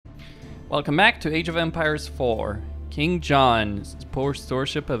Welcome back to Age of Empires 4. King John's poor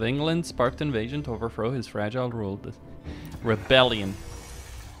stewardship of England sparked invasion to overthrow his fragile rule. The rebellion.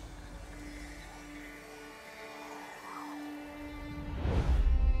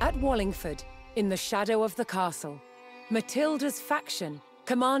 At Wallingford, in the shadow of the castle, Matilda's faction,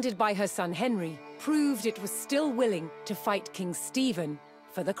 commanded by her son Henry, proved it was still willing to fight King Stephen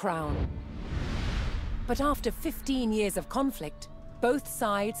for the crown. But after 15 years of conflict, both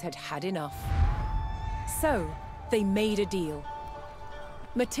sides had had enough. So, they made a deal.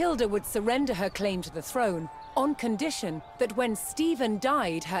 Matilda would surrender her claim to the throne on condition that when Stephen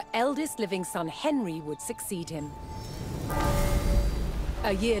died, her eldest living son Henry would succeed him.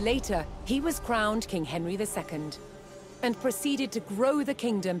 A year later, he was crowned King Henry II and proceeded to grow the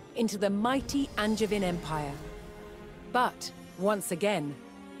kingdom into the mighty Angevin Empire. But, once again,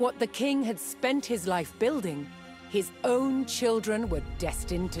 what the king had spent his life building, his own children were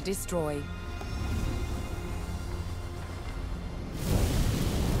destined to destroy.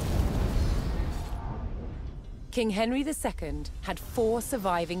 King Henry II had 4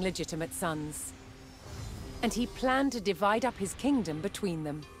 surviving legitimate sons, and he planned to divide up his kingdom between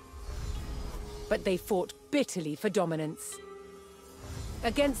them. But they fought bitterly for dominance.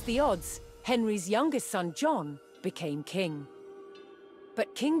 Against the odds, Henry's youngest son, John, became king.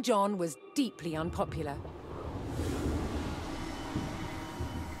 But King John was deeply unpopular.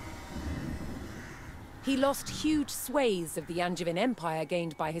 He lost huge swathes of the Angevin Empire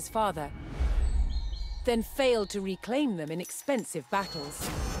gained by his father, then failed to reclaim them in expensive battles.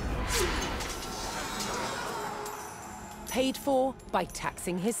 Paid for by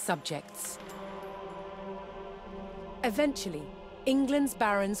taxing his subjects. Eventually, England's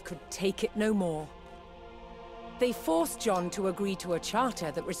barons could take it no more. They forced John to agree to a charter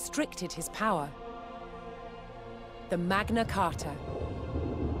that restricted his power. The Magna Carta.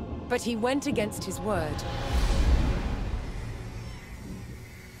 But he went against his word.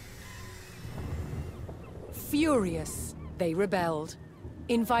 Furious, they rebelled,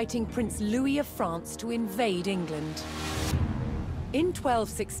 inviting Prince Louis of France to invade England. In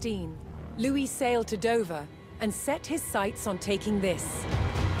 1216, Louis sailed to Dover and set his sights on taking this.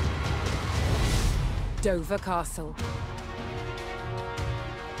 Dover Castle.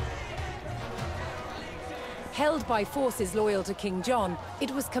 Held by forces loyal to King John,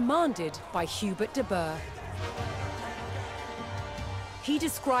 it was commanded by Hubert de Burgh. He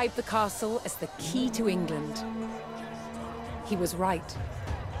described the castle as the key to England. He was right.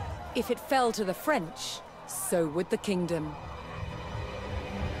 If it fell to the French, so would the kingdom.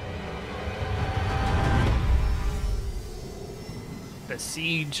 The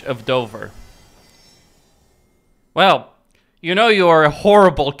Siege of Dover. Well, you know you are a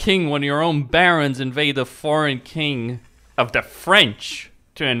horrible king when your own barons invade a foreign king of the French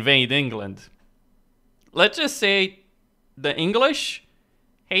to invade England. Let's just say the English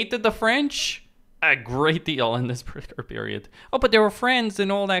hated the French a great deal in this particular period. Oh, but they were friends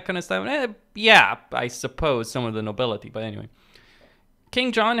and all that kind of stuff. Yeah, I suppose some of the nobility, but anyway.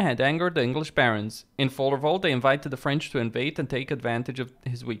 King John had angered the English barons. In full revolt, they invited the French to invade and take advantage of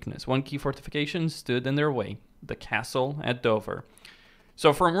his weakness. One key fortification stood in their way, the castle at Dover.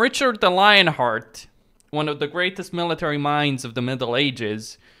 So from Richard the Lionheart, one of the greatest military minds of the Middle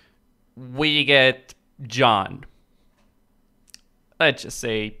Ages, we get John. Let's just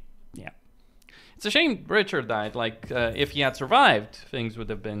say, yeah. It's a shame Richard died. Like, if he had survived, things would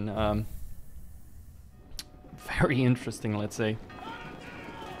have been very interesting, let's say.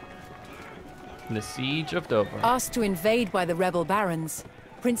 The Siege of Dover. Asked to invade by the rebel barons,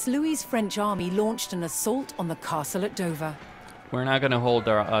 Prince Louis's French army launched an assault on the castle at Dover. We're not going to hold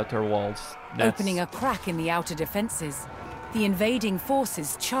our outer walls. Opening a crack in the outer defenses, the invading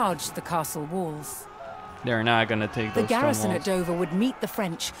forces charged the castle walls. They're not going to take those The garrison stone at Dover would meet the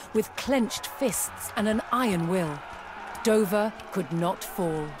French with clenched fists and an iron will. Dover could not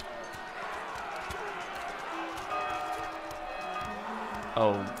fall.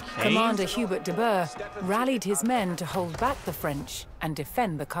 Okay. Commander Hubert de Burgh rallied his men to hold back the French and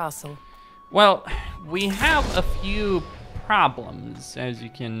defend the castle. Well, we have a few problems, as you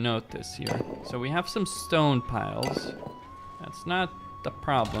can notice here. So we have some stone piles. That's not the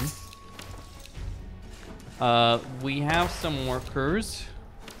problem. We have some workers.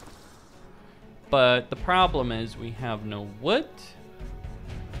 But the problem is we have no wood.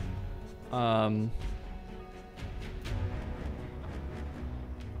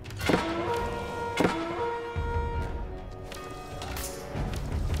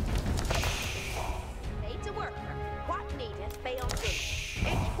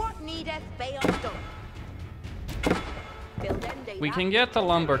 We can get the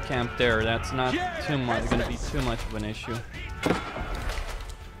lumber camp there. That's not too much. Gonna be too much of an issue.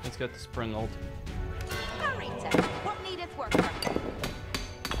 Let's get the springled. What needeth worker?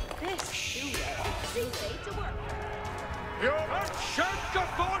 This to work. You shoot the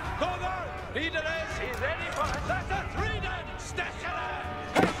fort, Konda! Leaderless is ready for that's a 3-den! Stashala!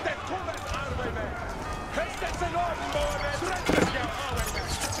 Hästet kommer arbetet! Hästets enorm målet! Rättest jag arbetet!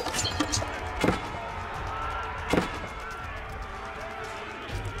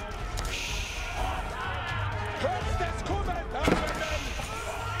 Hästets kommer arbetet!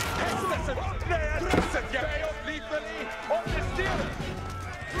 Hästets enorm dresset jag är upp livlig och presterar!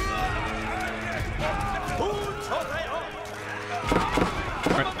 Hot har dig av!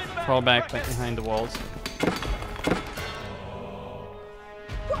 Fall back behind the walls.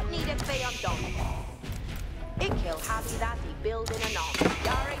 What needeth be undone? Ikil happy that he building a knob.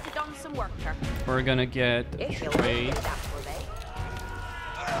 Yarated on some worker. We're gonna get a trade.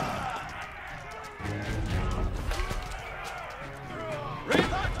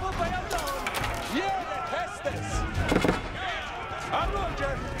 Remarkable by undone! Yeah, the Hestes! I'm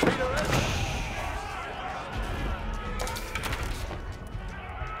Roger, leader.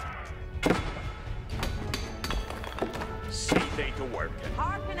 To work.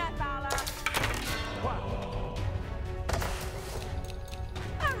 Harken at valor. What?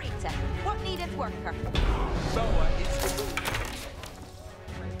 Arita, what needeth worker? Boa is the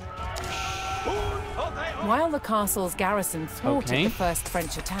While the castle's garrison thwarted Okay. the first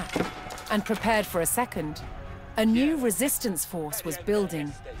French attack and prepared for a second, a new resistance force was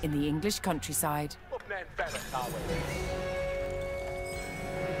building in the English countryside.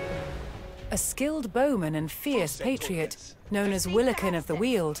 A skilled bowman and fierce patriot, known as Willikin of the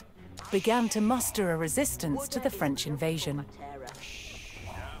Weald, began to muster a resistance to the French invasion.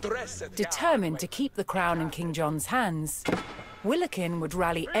 Determined to keep the crown in King John's hands, Willikin would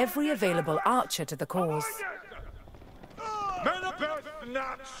rally every available archer to the cause.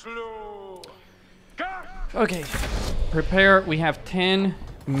 Okay, prepare. We have 10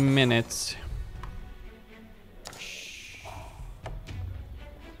 minutes.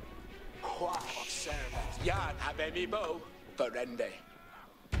 Jan habe mi bow förrände.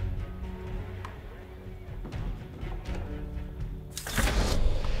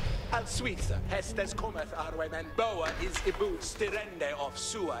 Al Switza, hästes cometh arwemen, boa is ibut stirende of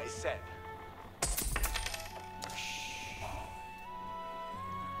sua is said.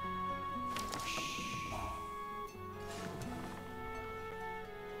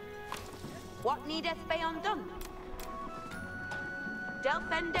 What needeth be undone?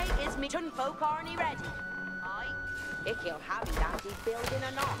 Delphende is me tunfolk arny ready. Aye, Ikil happy that he's building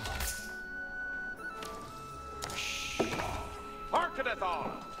a knob. Harkeneth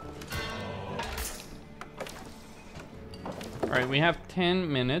all! Alright, we have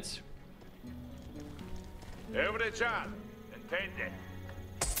 10 minutes. Every child, intende.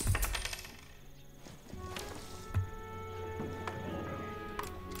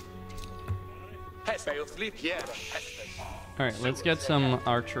 Alright, let's get some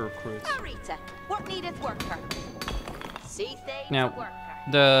archer recruits. Arita, what needeth worker? See they Now, to worker.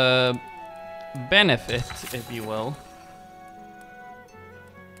 the benefit, if you will,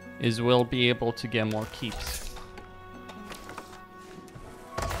 is we'll be able to get more keeps.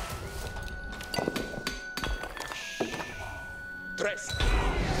 Dress.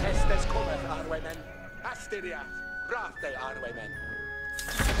 Hästes cometh arwemen. Asteriat. Brafte arwemen.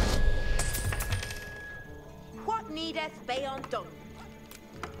 What needeth be undone?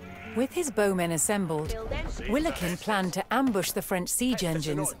 With his bowmen assembled, Willikin planned to ambush the French siege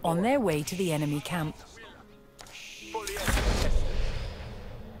engines on their way to the enemy camp.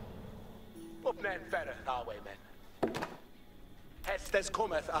 Uppnen färre arwemen. Hästes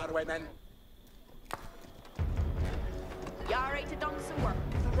cometh arwemen. Yarated on some work.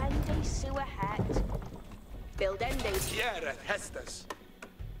 Ferende sua hat. Buildendes. Gäret hästes.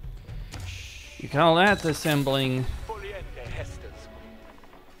 You call that assembling? Foliente hästes.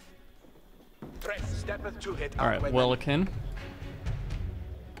 Dress steppeth to hit Alright, arwemen. Willikin.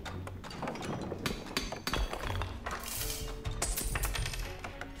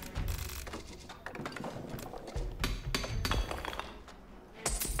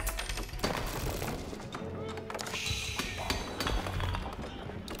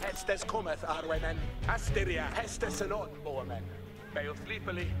 Hästes cometh arwemen. Asteria hästes en åtmåmen. Beil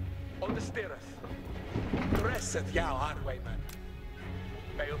sleepily on the stirreth. Dresset jou arwemen.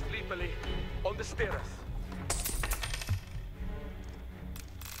 Beil sleepily on the stirreth.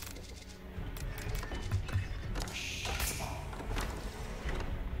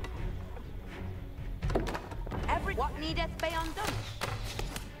 Every what needeth be undone?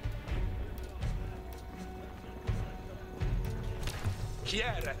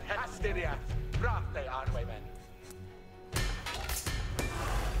 Kiere, Asteria, Brate Arwemen.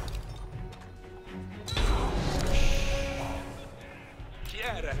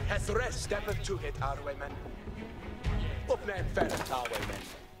 Kiere, has rest stepper to it Arwemen. Upname Ferret Arwemen.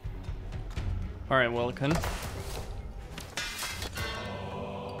 Alright, Wilkin.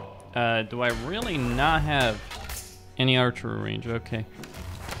 Do I really not have any archery range? Okay.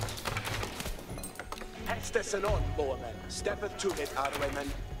 Hestes and on, Lorem. Stepper to it Arwemen.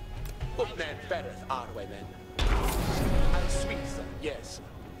 Upname Ferret Arwemen. And Switzer, yes.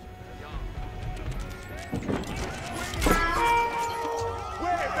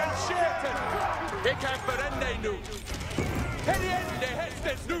 Where ben Sheten? Ik heb verende nu. Heriende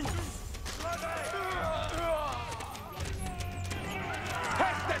Hestes nu.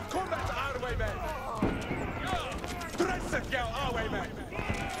 Hestes combat Arwemen. Dresset jou Arwemen.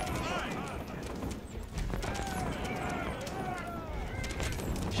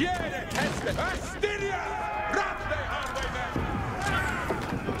 Jere Hestes. Asteria. Rapte Arwemen.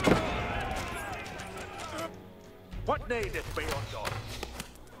 What needeth be undone?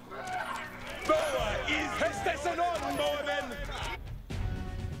 Boa is Hestes and on, Lorem.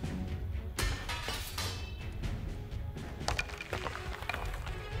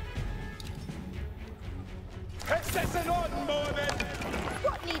 Hestes and on, Lorem.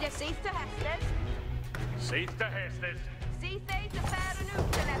 What need a cease to Hestes? Cease to Hestes. Cease they to fair and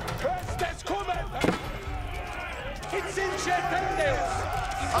Utelet. Hestes cometh. It's in Sinnelleos.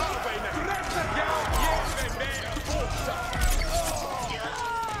 Arwemen. Dresset jou. Jere med forsa.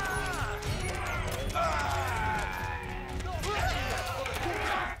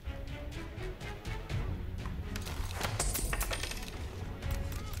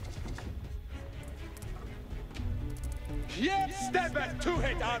 Yes, step it to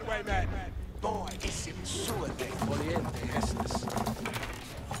it, Arwemen. Boy, is him suerte foliente Hestes.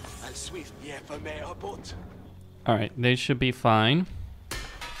 I'll swift ye for me a boat. Alright, they should be fine.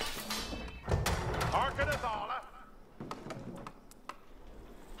 Hearkeneth Allah.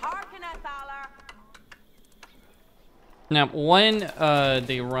 Hearkeneth Allah. Now, when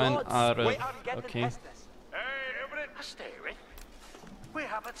they run Lords, out of... we are getting Okay. Hestes. Hey, everybody, steering. We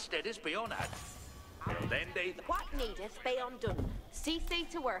haven't steadies beyond that. Then they... What needeth be undone? Cease they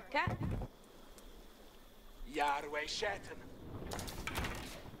to work at? Yarwe Sheten.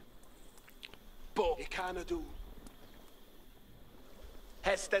 Bo, ik kan het doen.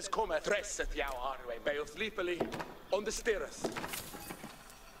 Hestes cometh, dresset jou Arwe, bij ons liefeli, onderstirres.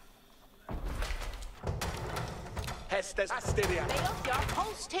 Hestes Asteria. Lay off your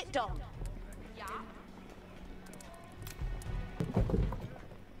post hit done. Yeah.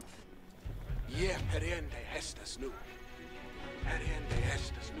 Je heriende Hestes nu. Heriende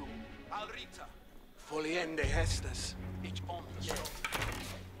Hestes nu. Alrita. Foliende Hestes. Ich onderstond.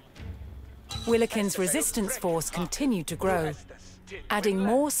 Willikin's resistance force continued to grow, adding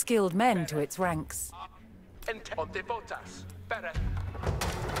more skilled men to its ranks. Ente botas. Bere.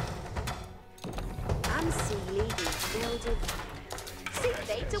 I'm Sealy, builded. Cease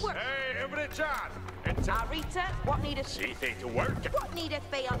they to work. Hey, everybody, John. Arita, what needeth? Cease they to work. What needeth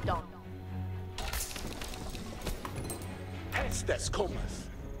be undone? Hestes cometh.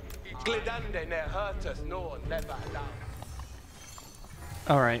 Glidande ne hurtus no never down.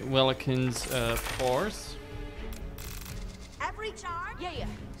 Alright, Willikin's force. Every charge? Yeah.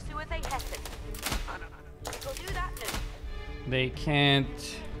 So they Hestes. We'll do that now. They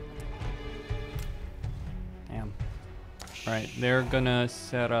can't... Damn. Alright, they're gonna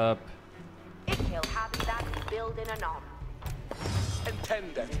set up... It will have that building anon.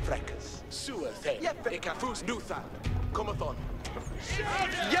 Entendeth frecus. Sua the. Ik ha fus nuthan. Cometh on.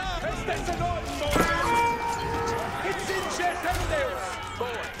 Ja, Hestes en on, It's in Sinnelleos.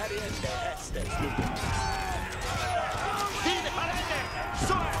 Boy, heriende Hestes nu.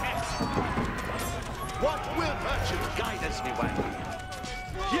 What will virtue guide us me way?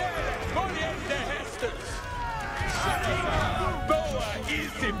 Yeah, heriende Hestes. Boa,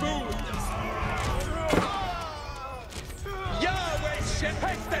 easy boom. Yahweh,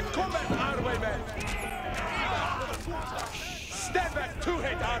 Hestes cometh, Arwemen. Step it to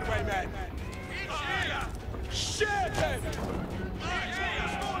it, Arwemen. Sheten.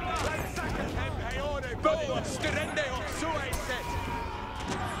 Boa, Sinnelleos, suicet.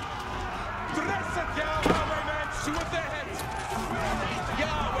 Dresset jou, Arwemen, suicet.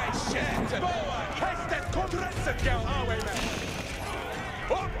 Yahweh, Sheten. Boa, Hestes kom, dresset jou, Arwemen.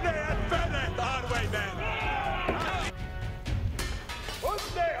 Opne et benet, Arwemen.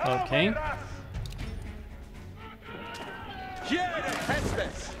 Okay. Jere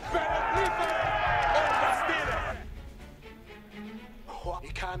Hestes, benet liefere, onderstire.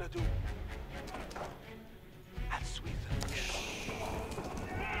 can do. And sweet.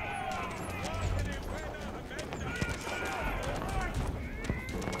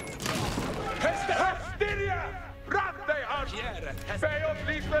 Hysteria! Rande har fjäret! Feos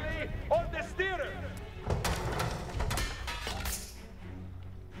liveli on the steerer!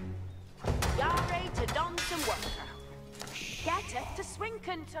 Yare to Donson worker. Get it to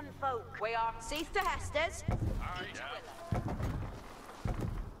Swinkenton folk. We are cease to Hesters.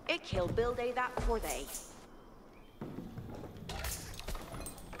 It kill build a that for they.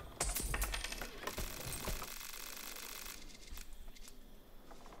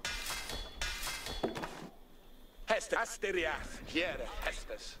 Hester, Asteriath, fjäret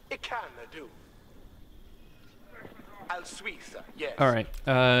Hesters. It can do. I'll Suiza, yes. Alright,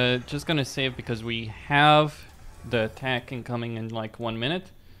 just gonna save because we have the attack incoming in like 1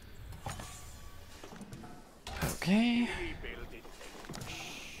 minute. Okay.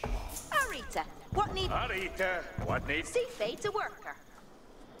 Arita, what need? Arita, what needs? See fate a worker.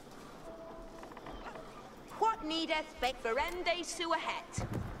 What needeth Beckverende sue het?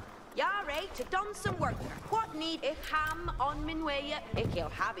 Yare to Donson worker. What need if ham on Minwaya? If you'll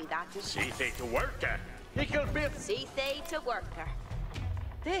have that is. See they to worker. He kill bit. See they to worker.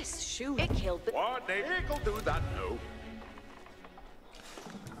 This shoe it killed the What they he'll do that no.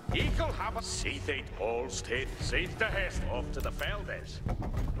 He'll have a see they all state. See the hest off to the Feldes.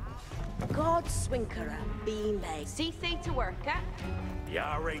 God Swinkera be made. See they to worker.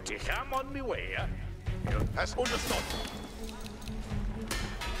 Yare to ham on me way. That's understood.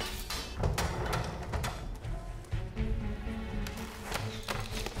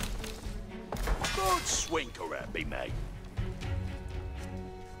 Good swinker be made.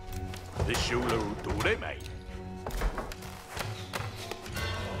 The Shulu do they made.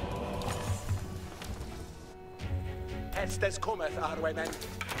 Hestes cometh our way, men.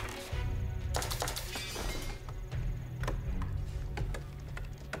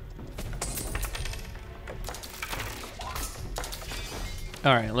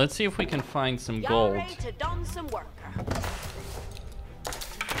 Alright, let's see if we can find some gold. Yare to Donson worker.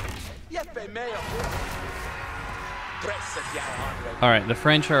 Alright, the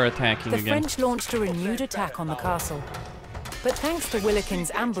French are attacking The again. French launched a renewed attack on the castle. But thanks to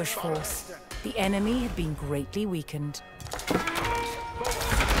Willikin's ambush force, the enemy had been greatly weakened.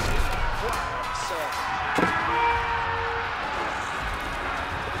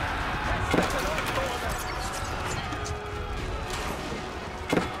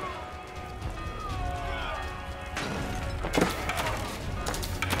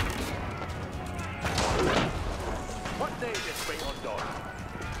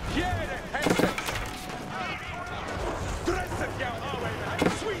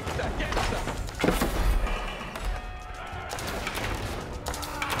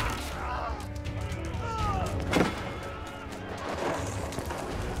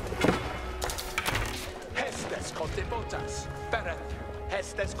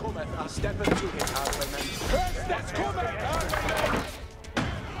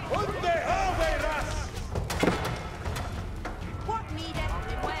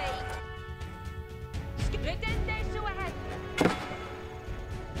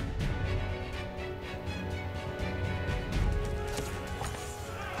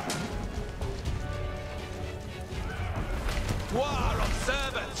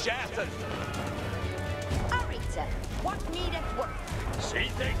 Arita, what needeth work?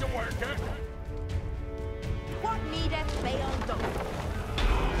 See take the worker. What needeth fail done?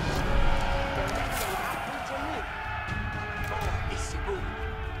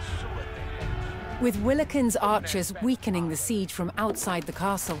 With Willikin's archers weakening the siege from outside the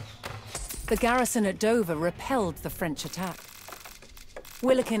castle, the garrison at Dover repelled the French attack.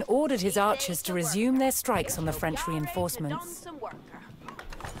 Willikin ordered his archers to resume their strikes on the French reinforcements.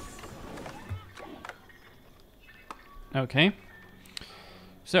 Okay.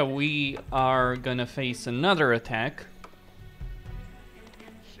 So we are gonna face another attack.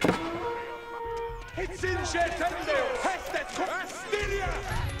 It's in Sinnelleos. Hestes Astyria.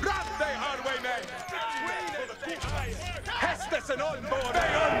 Rande Harwaymen. Hestes and on board.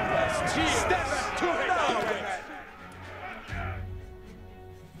 Step to it.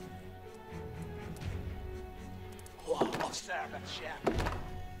 Observant chap.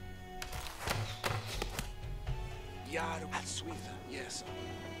 Yar at Sweden, yes.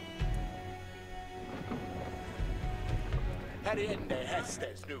 Här inne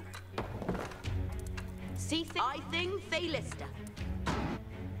Hestes nu. I think they lista.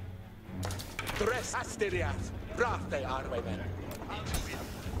 Dress Asterias, Brate Arwaymen.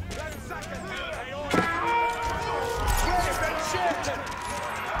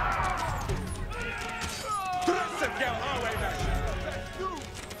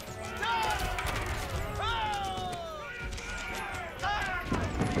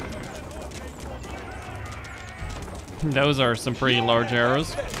 Those are some pretty large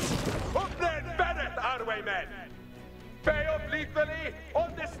arrows.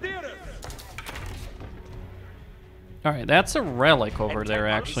 Alright, that's a relic over there,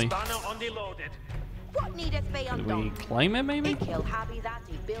 actually. What needeth be Could we undone? claim it, maybe? He'll have that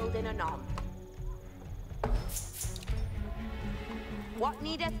he build in anon. What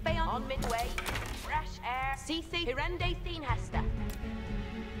needeth be on midway? Fresh air. Cici hirende thin hester.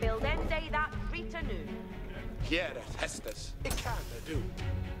 Build ende that rita noon. Hiereth hestes. Ik kan do.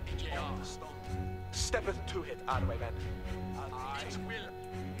 Steppeth to it, Arwayman. I will.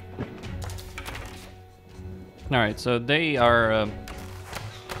 Alright, so they are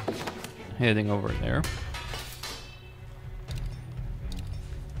heading over there.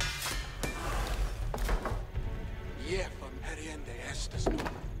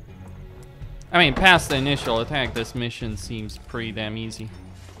 I mean, past the initial attack, this mission seems pretty damn easy.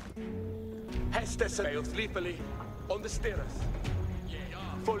 Hestes failed sleepily on the stairs.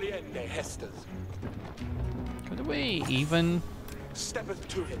 Fully ende Hestes. Could we even? Steppeth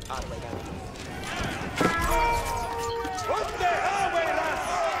to it, Arwayman.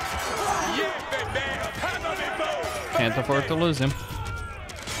 Can't afford to lose him.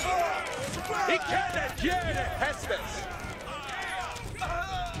 He cannot get Hestes.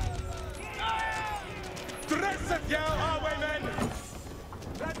 Dresset jou, Arwayman.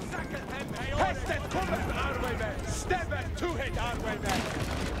 Hestes kommer, Arwayman. Steppeth to it, Arwayman.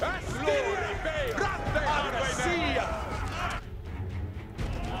 Astyria Bay, Ratte, Arwayman.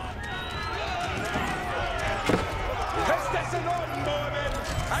 Hestes enorm, Lorem,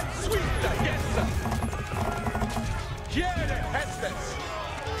 and sweet against us. Here, Hestes.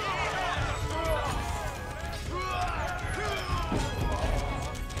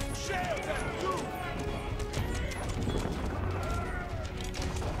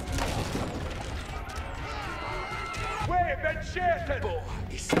 Where been sheltered? Boy,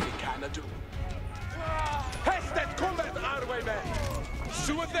 is det kan du. Hestes kommer, Arwayman.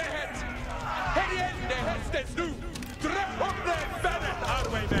 Så det het. Här igen, det Hestes nu. Dräpp upp det bäret,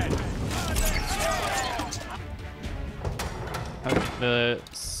 Arwayman. Okay,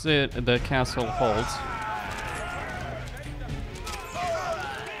 the castle holds.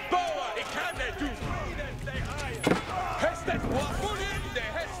 Boa, it kan du. Hestes, full in the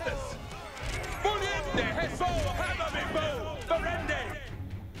Hestes. Full in the Hestes. Boa, hammer me bow. Verende.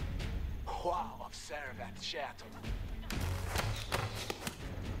 Wow, observe that shadow.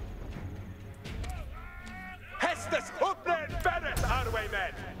 Hestes, upp det bäret,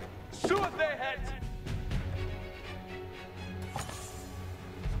 Arwayman. Så det het.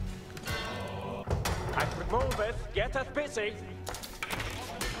 I removeth, getteth busy.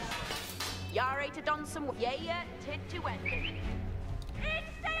 Yare to don some yeah, tid to end.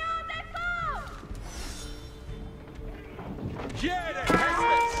 Stay on the phone! Here,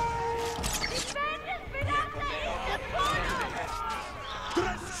 Hestes. Defenders without the corner!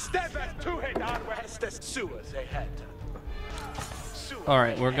 Dress steppeth to it, Arway. Hestes, sewers ahead.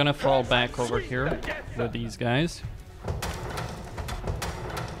 Alright, we're gonna fall back over here with these guys.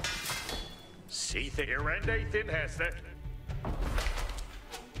 See the Irende thin Hester.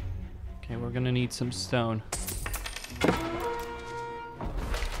 Okay, we're gonna need some stone.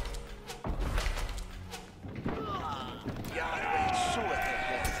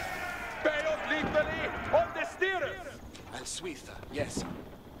 And Switha, yes.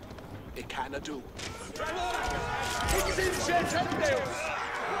 It can do.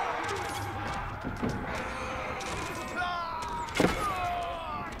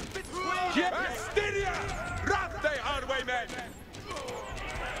 Ratte, Arwayman!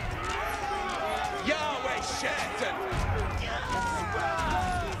 Yahweh Shatton!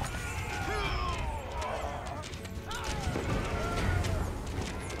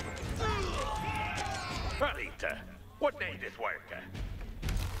 Rita, what needeth worker?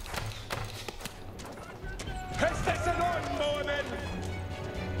 Hestes enorm, Moemen!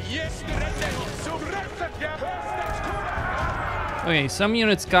 Yes, Okay, some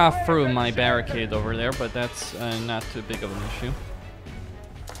units got through my barricade over there, but that's not too big of an issue.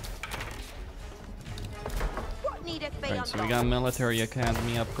 Right, so we got military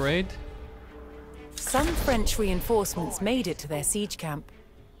academy upgrade. Some French reinforcements made it to their siege camp,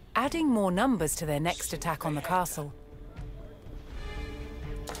 adding more numbers to their next attack on the castle.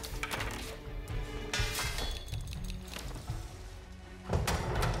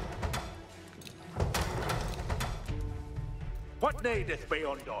 What needeth be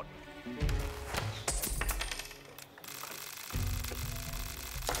undone?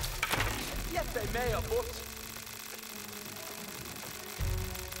 Yes, they may have, but...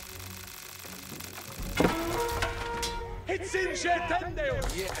 Sinnelleos!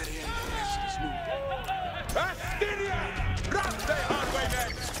 Astyria! Rate,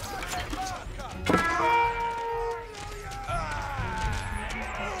 highwaymen!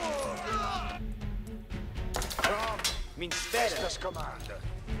 Estes commander.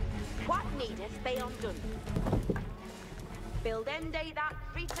 What needeth be undone? Build ende that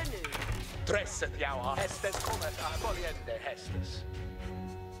free to noon. Tresset jaua, Hestes cometh a voliende Hestes.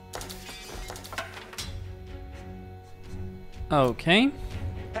 Okay.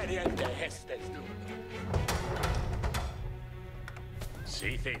 Heriende Hestes do.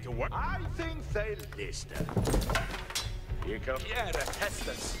 See they to work. I think they listen. Here comes. Jere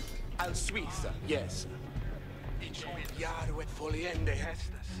Hestes. Al Suiza, yes. Jare with voliende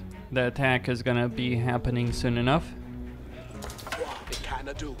Hestes. The attack is gonna be happening soon enough. What it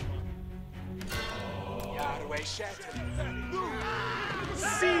kinda do? Jare way shatten.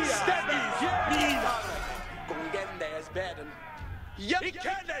 See steady, Lina. Gongende is bedden. Yep. It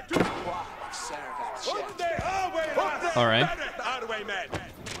kinda do. Wow, servants. All right. Highwaymen.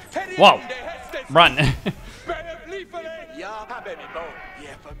 Whoa! Run!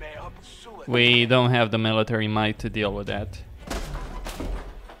 We don't have the military might to deal with that.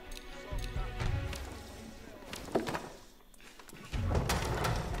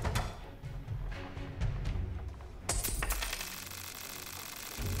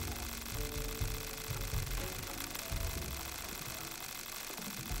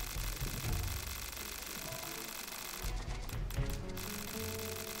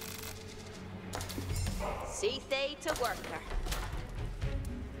 See they to worker.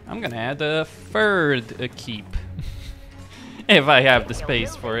 I'm gonna add a third keep. If I have the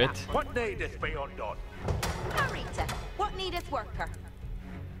space for it. What needeth be undone? Harita, what needeth worker?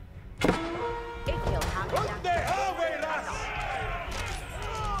 If he'll have that.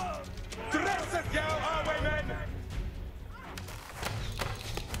 Tresset jou, highwaymen!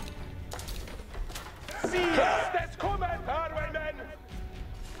 See Hestes cometh, highwaymen!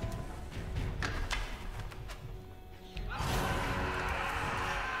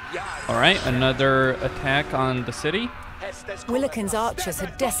 Alright, another attack on the city. Willikin's archers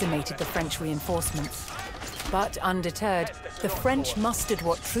had decimated the French reinforcements. But undeterred, the French mustered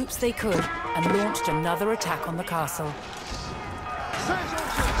what troops they could and launched another attack on the castle.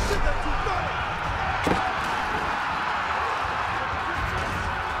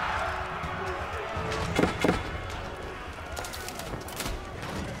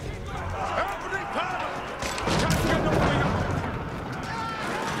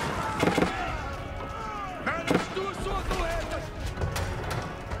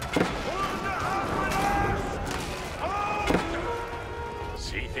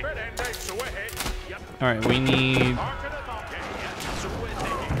 Alright, we need...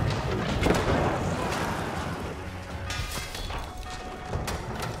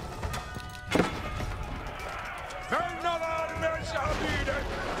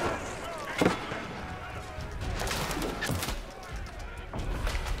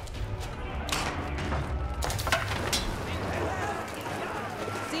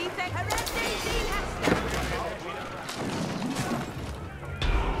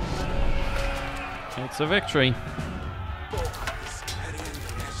 It's a victory.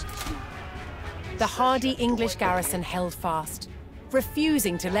 The hardy English garrison held fast,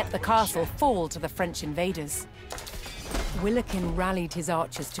 refusing to let the castle fall to the French invaders. Willikin rallied his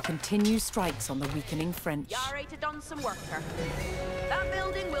archers to continue strikes on the weakening French. Yare to done some worker. That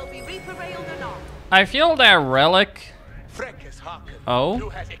building will be reparalled and on. I feel that relic. Oh?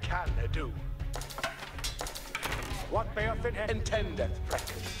 What may have been intended,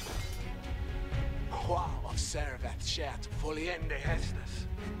 Freckles? Wow, observat shat, foliende Hestes.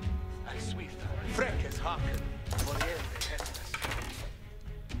 And Swifta, Freckles haken, foliende Hestes.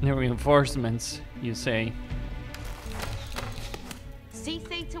 The reinforcements, you say.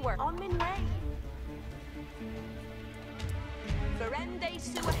 Cease to work on min way. Ferende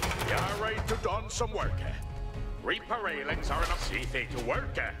sua head. You're ready to done some work. Reaper railings are enough. See to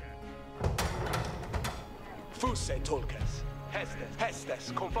work. Fuse tolkes. Hestes,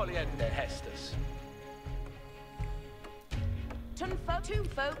 Hestes, confoliende Hestes.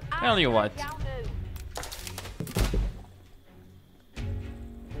 Tunfo, Tell you what.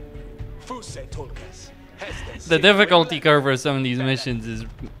 Fuse tolkes. Hestes. The difficulty curve for some of these missions is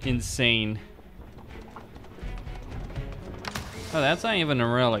insane. Oh, that's not even a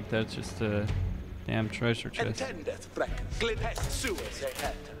relic, that's just a damn treasure chest. Intendeth, Freckles. Glid Hest sue se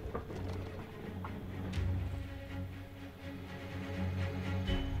het.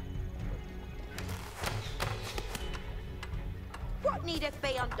 What needeth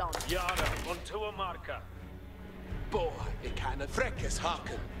be undone? Yada, unto a marker. Boa, ik kan het frekkes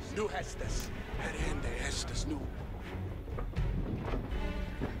haken. Nu hestes. Her ende hestes nu.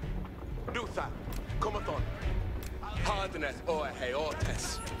 Lutha, kom het on. Hardenet oe hei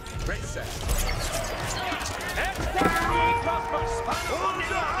otes. Racer.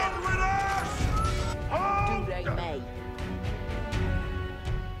 Do they may?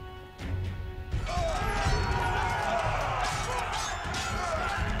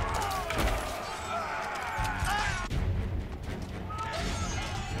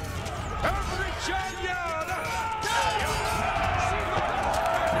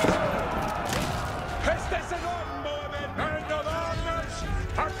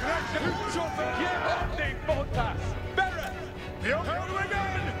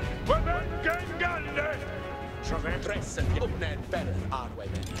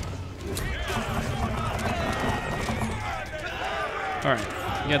 All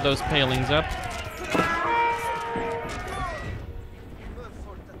right, get those palings up.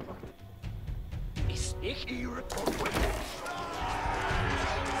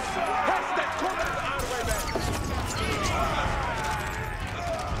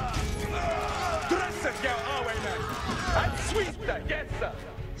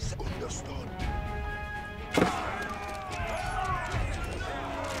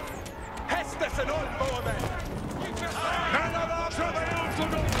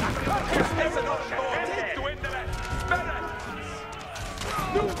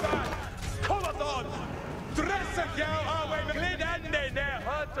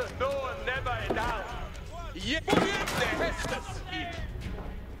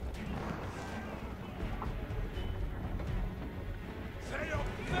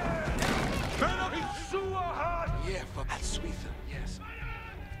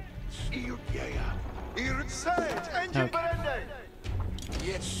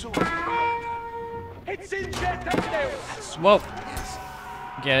 Whoa.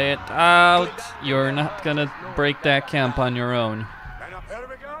 Get it out. You're not gonna break that camp on your own.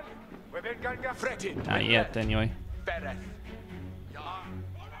 Not yet, anyway.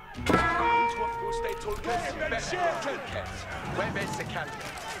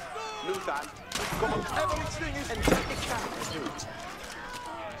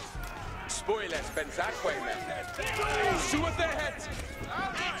 Spoilers, Ben Zachwayman. Shoot the head.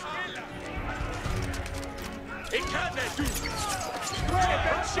 Ik kan het doen.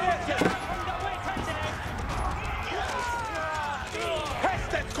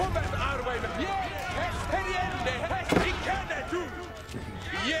 Hestet kommer arbeiden. Hester igen. Ik kan het doen.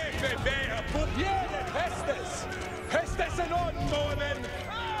 Jeg bevæger på bjerget hestes. Hestes en åndmålen.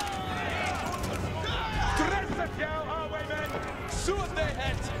 Stresset jeg arbeiden. Shoot the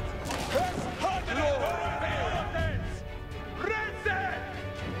head. Hest har lov. Rense!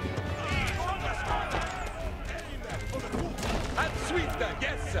 And sweet the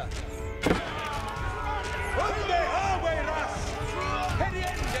guesser. Under highway ras. Head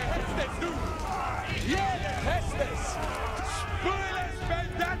in the hestes nu. Yeah, the hestes. Spoilers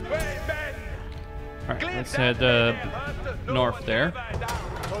bend that way, men. All right, let's head north there.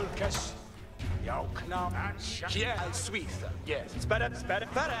 Yeah, and sweet. Yes, spärren.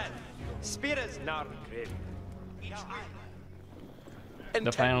 Spirres narr.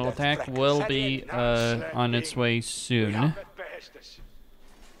 The final attack will be on its way soon.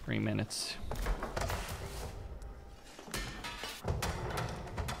 3 minutes.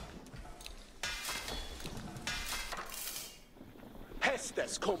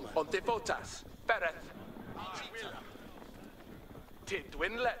 Hestes kommer on devotas. Bereth.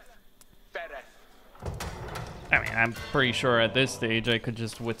 Tidwinlet. Bereth. I mean, I'm pretty sure at this stage I could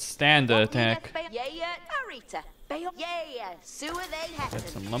just withstand the attack. Yeah, Arita. Yeah, sewer they have. Get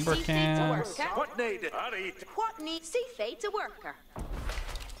some lumber cans. What needed? What needs see fate a worker?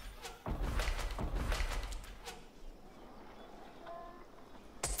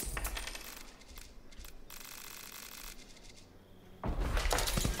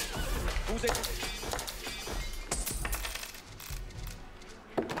 Who's it?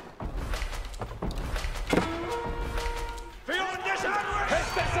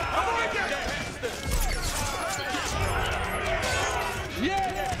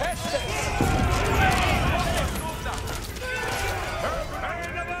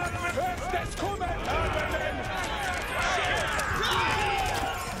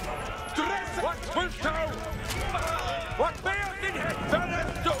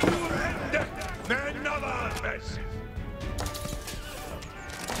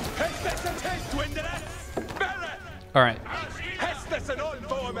 All right.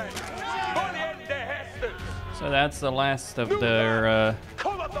 So that's the last of their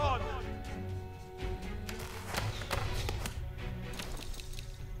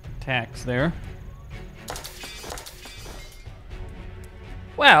Crix there.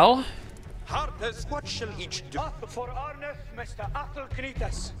 Well, What shall each do? For Arneth, Mr. Athel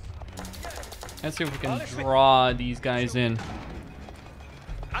Kritis. let's see if we can draw these guys in.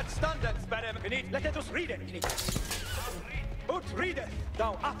 At standeth, Sparem Knit. Let us read it, Knitas. Ut readeth,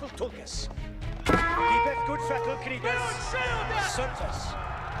 thou Athel Tulkas. Keepeth good fettle, Knitas. Certus.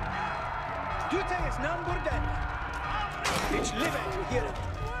 Dute is none burden. Which liveth to hear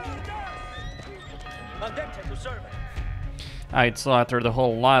it. Mandente to serve it. I'd slaughter the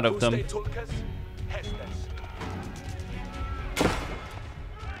whole lot of them.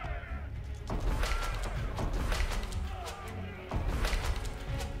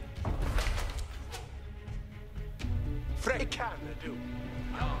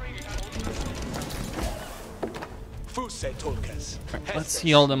 Right, let's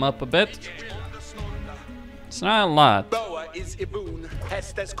heal them up a bit. It's not a lot.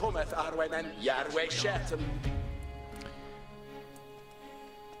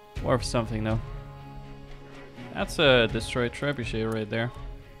 Worth something though. That's a destroyed trebuchet right there.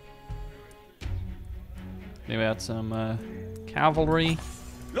 Maybe add some cavalry.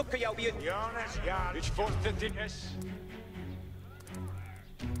 Look at you,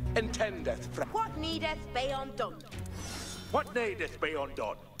 What needeth be undone? What needeth be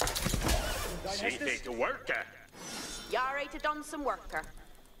undone? See thee to worker. Yare to done some worker.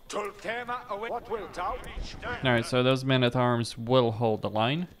 What wilt thou? Alright, so those men-at-arms will hold the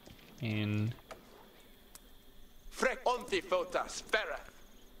line. And...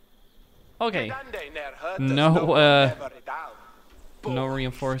 okay. No, no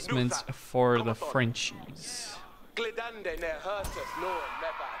reinforcements for the Frenchies.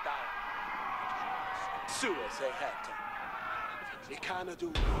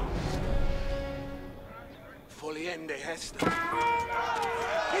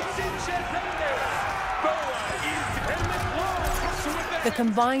 The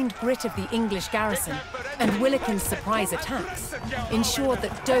combined grit of the English garrison and Willikin's surprise attacks ensured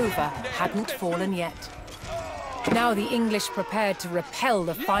that Dover hadn't fallen yet. Now the English prepared to repel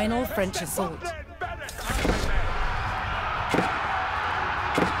the final French assault.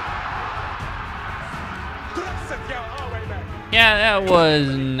 Yeah, that was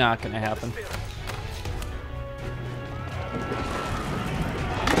not gonna happen.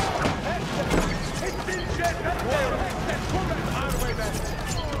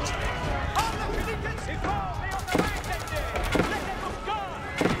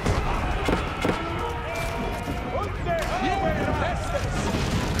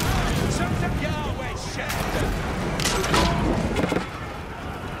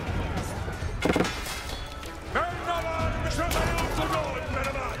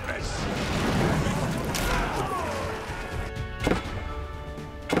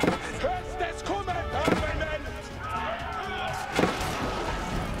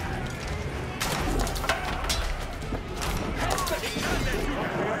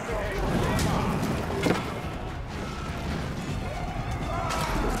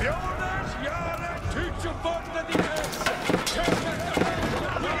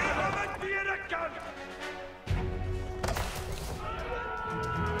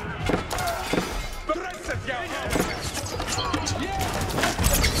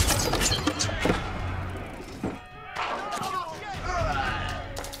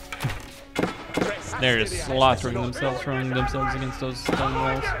 They're just slaughtering themselves, throwing themselves against those stone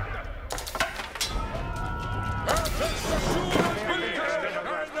walls.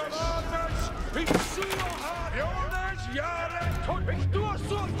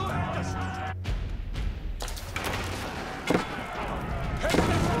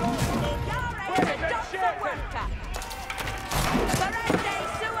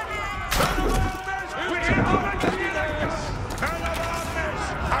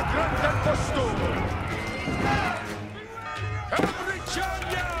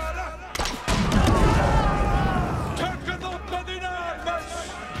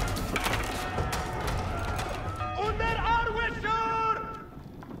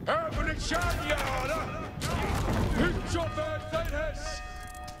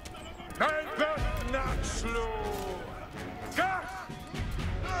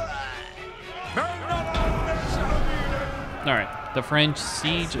 Alright, the French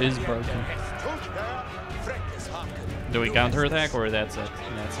siege is broken. Do we counterattack or that's it?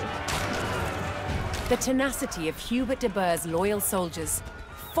 That's it. The tenacity of Hubert de Burgh's loyal soldiers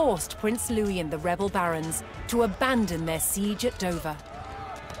forced Prince Louis and the rebel barons to abandon their siege at Dover.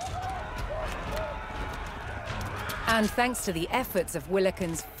 And thanks to the efforts of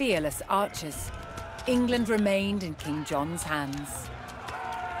Willikin's fearless archers, England remained in King John's hands.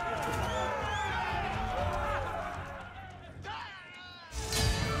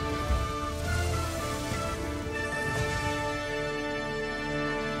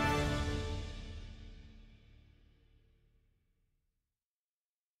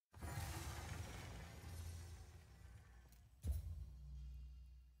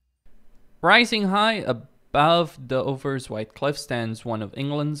 Rising high above Dover's White Cliff stands one of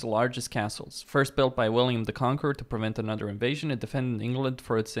England's largest castles. First built by William the Conqueror to prevent another invasion, it defended England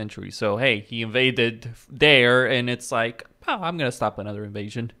for its centuries. So, hey, he invaded there, and it's like, oh, I'm going to stop another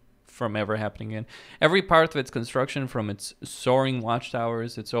invasion from ever happening again. Every part of its construction, from its soaring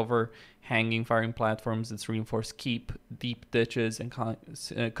watchtowers, its overhanging firing platforms, its reinforced keep, deep ditches,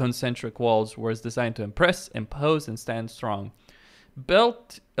 and concentric walls, was designed to impress, impose, and stand strong.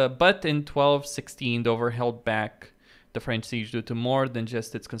 Built, but in 1216, Dover held back the French siege due to more than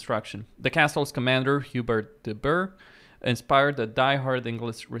just its construction. The castle's commander, Hubert de Burgh, inspired a die-hard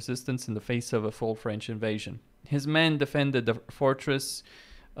English resistance in the face of a full French invasion. His men defended the fortress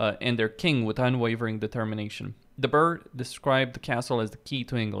and their king with unwavering determination. De Burgh described the castle as the key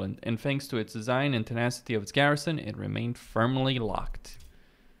to England, and thanks to its design and tenacity of its garrison, it remained firmly locked.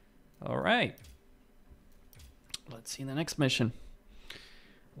 All right. Let's see the next mission.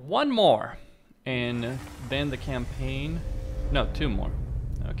 One more, and then the campaign. No, two more.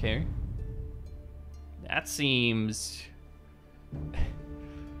 Okay. That seems...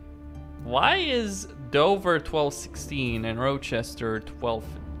 Why is Dover 1216 and Rochester 12...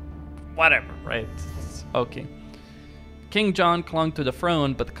 Whatever, right? Okay. King John clung to the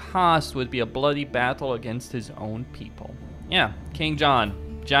throne, but the cost would be a bloody battle against his own people. Yeah, King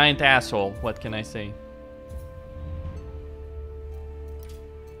John. Giant asshole, what can I say?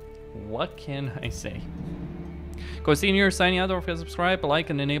 What can I say? Go Senior signing out. Don't forget to subscribe, like,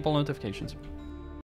 and enable notifications.